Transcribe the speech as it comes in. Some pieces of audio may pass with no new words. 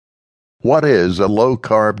What is a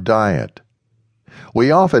low-carb diet?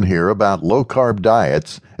 We often hear about low-carb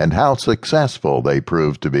diets and how successful they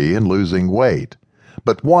prove to be in losing weight.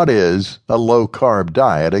 But what is a low-carb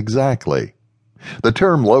diet exactly? The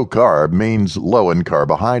term low-carb means low in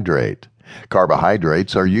carbohydrate.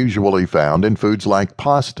 Carbohydrates are usually found in foods like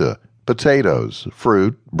pasta, potatoes,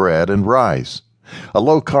 fruit, bread, and rice. A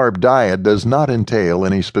low-carb diet does not entail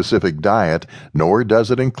any specific diet, nor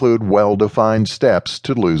does it include well-defined steps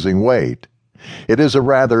to losing weight. It is a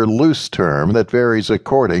rather loose term that varies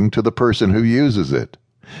according to the person who uses it.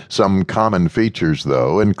 Some common features,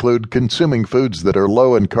 though, include consuming foods that are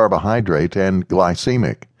low in carbohydrate and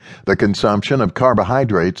glycemic. The consumption of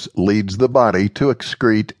carbohydrates leads the body to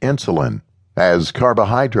excrete insulin. As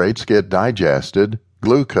carbohydrates get digested,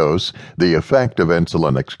 glucose, the effect of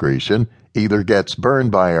insulin excretion, either gets burned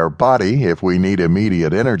by our body if we need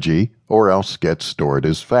immediate energy, or else gets stored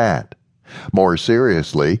as fat. More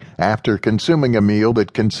seriously, after consuming a meal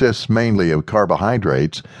that consists mainly of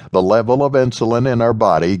carbohydrates, the level of insulin in our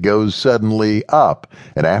body goes suddenly up,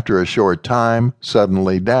 and after a short time,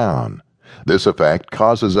 suddenly down. This effect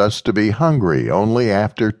causes us to be hungry only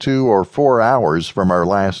after 2 or 4 hours from our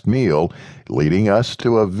last meal, leading us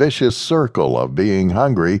to a vicious circle of being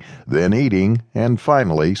hungry, then eating, and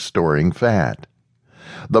finally storing fat.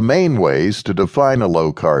 The main ways to define a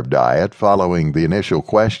low-carb diet, following the initial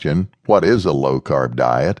question, what is a low-carb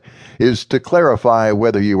diet, is to clarify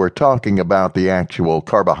whether you are talking about the actual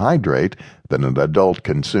carbohydrate that an adult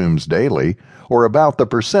consumes daily, or about the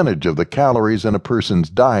percentage of the calories in a person's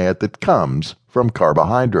diet that comes from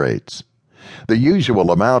carbohydrates. The usual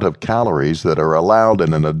amount of calories that are allowed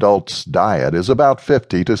in an adult's diet is about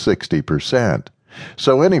 50 to 60%.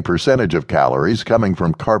 So any percentage of calories coming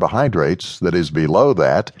from carbohydrates that is below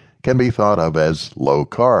that can be thought of as low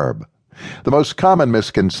carb. The most common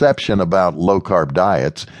misconception about low-carb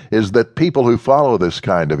diets is that people who follow this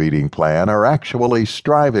kind of eating plan are actually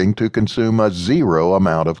striving to consume a zero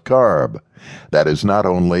amount of carb. That is not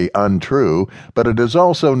only untrue, but it is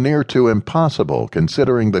also near to impossible,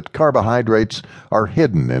 considering that carbohydrates are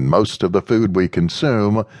hidden in most of the food we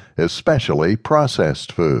consume, especially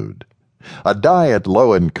processed food. A diet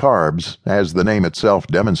low in carbs, as the name itself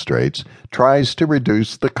demonstrates, tries to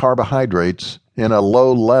reduce the carbohydrates in a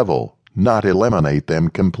low level, not eliminate them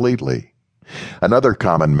completely. Another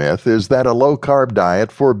common myth is that a low-carb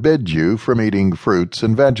diet forbids you from eating fruits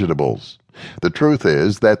and vegetables. The truth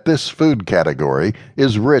is that this food category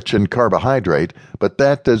is rich in carbohydrate, but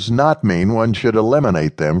that does not mean one should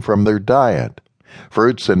eliminate them from their diet.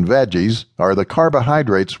 Fruits and veggies are the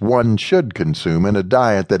carbohydrates one should consume in a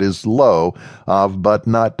diet that is low of but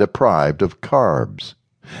not deprived of carbs.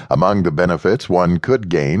 Among the benefits one could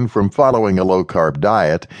gain from following a low-carb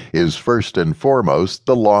diet is first and foremost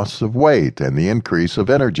the loss of weight and the increase of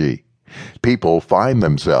energy. People find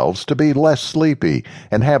themselves to be less sleepy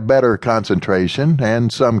and have better concentration,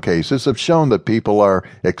 and some cases have shown that people are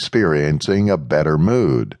experiencing a better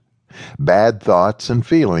mood. Bad thoughts and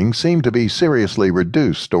feelings seem to be seriously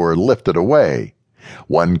reduced or lifted away.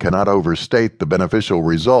 One cannot overstate the beneficial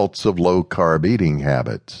results of low-carb eating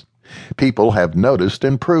habits. People have noticed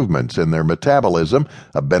improvements in their metabolism,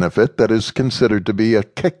 a benefit that is considered to be a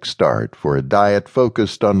kickstart for a diet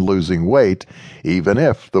focused on losing weight, even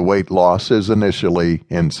if the weight loss is initially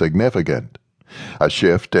insignificant. A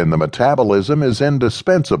shift in the metabolism is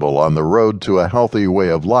indispensable on the road to a healthy way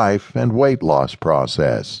of life and weight loss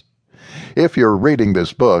process. If you're reading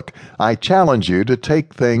this book, I challenge you to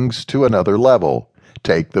take things to another level.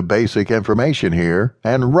 Take the basic information here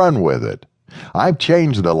and run with it. I've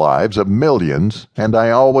changed the lives of millions, and I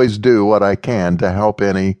always do what I can to help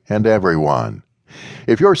any and everyone.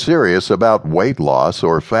 If you're serious about weight loss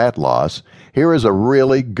or fat loss, here is a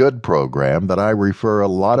really good program that I refer a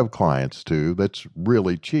lot of clients to that's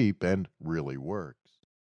really cheap and really works.